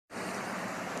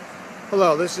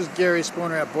Hello, this is Gary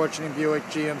Spooner at Borcherding Buick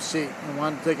GMC. I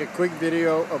want to take a quick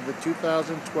video of the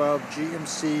 2012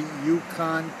 GMC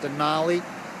Yukon Denali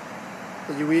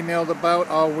that you emailed about,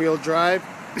 all-wheel drive.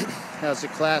 Has the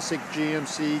classic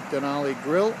GMC Denali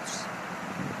grills.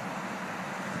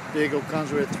 Vehicle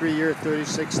comes with a 3-year,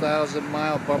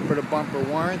 36,000-mile bumper-to-bumper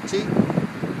warranty,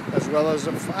 as well as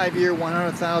a 5-year,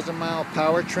 100,000-mile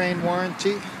powertrain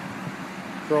warranty.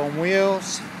 Chrome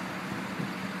wheels.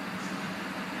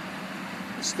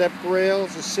 Step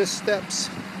rails, assist steps,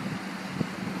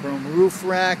 chrome roof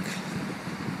rack.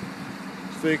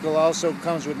 This vehicle also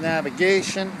comes with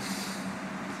navigation.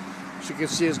 As you can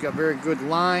see, it's got very good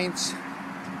lines.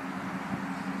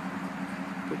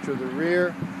 Picture of the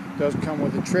rear. It does come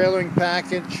with a trailering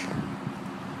package.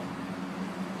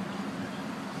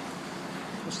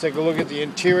 Let's take a look at the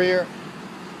interior.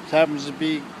 This happens to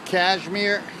be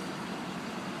cashmere.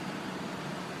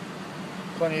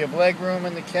 Plenty of leg room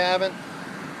in the cabin.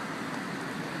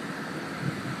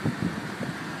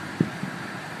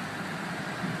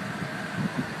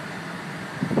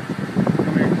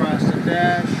 Across the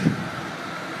dash.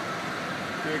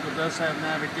 Vehicle does have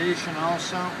navigation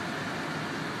also.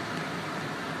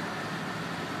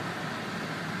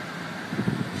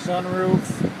 Sunroof,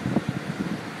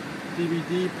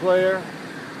 DVD player.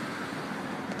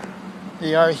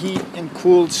 They are heat and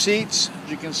cooled seats,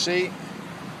 as you can see.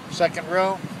 Second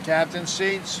row, captain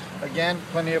seats. Again,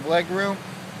 plenty of leg room.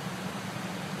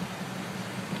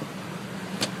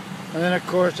 And then of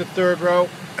course the third row,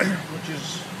 which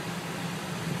is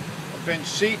bench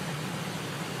seat,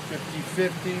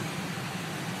 50-50,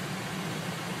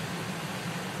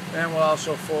 and will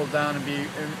also fold down and be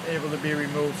able to be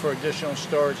removed for additional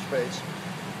storage space.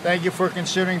 Thank you for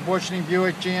considering Borcherding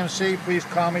Buick GMC. Please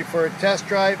call me for a test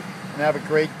drive and have a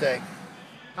great day.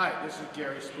 Hi, this is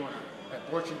Gary Spooner at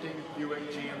Borcherding Buick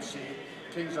GMC,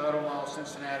 Kings AutoMall,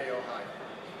 Cincinnati, Ohio.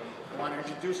 I want to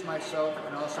introduce myself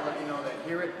and also let you know that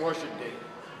here at Borcherding,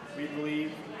 we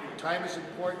believe time is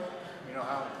important. We know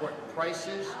how important price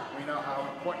is. We know how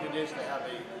important it is to have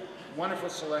a wonderful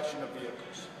selection of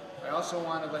vehicles. I also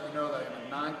want to let you know that I'm a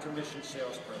non-commissioned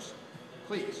salesperson.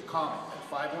 Please call me at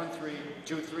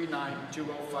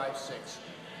 513-239-2056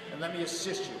 and let me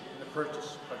assist you in the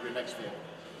purchase of your next vehicle.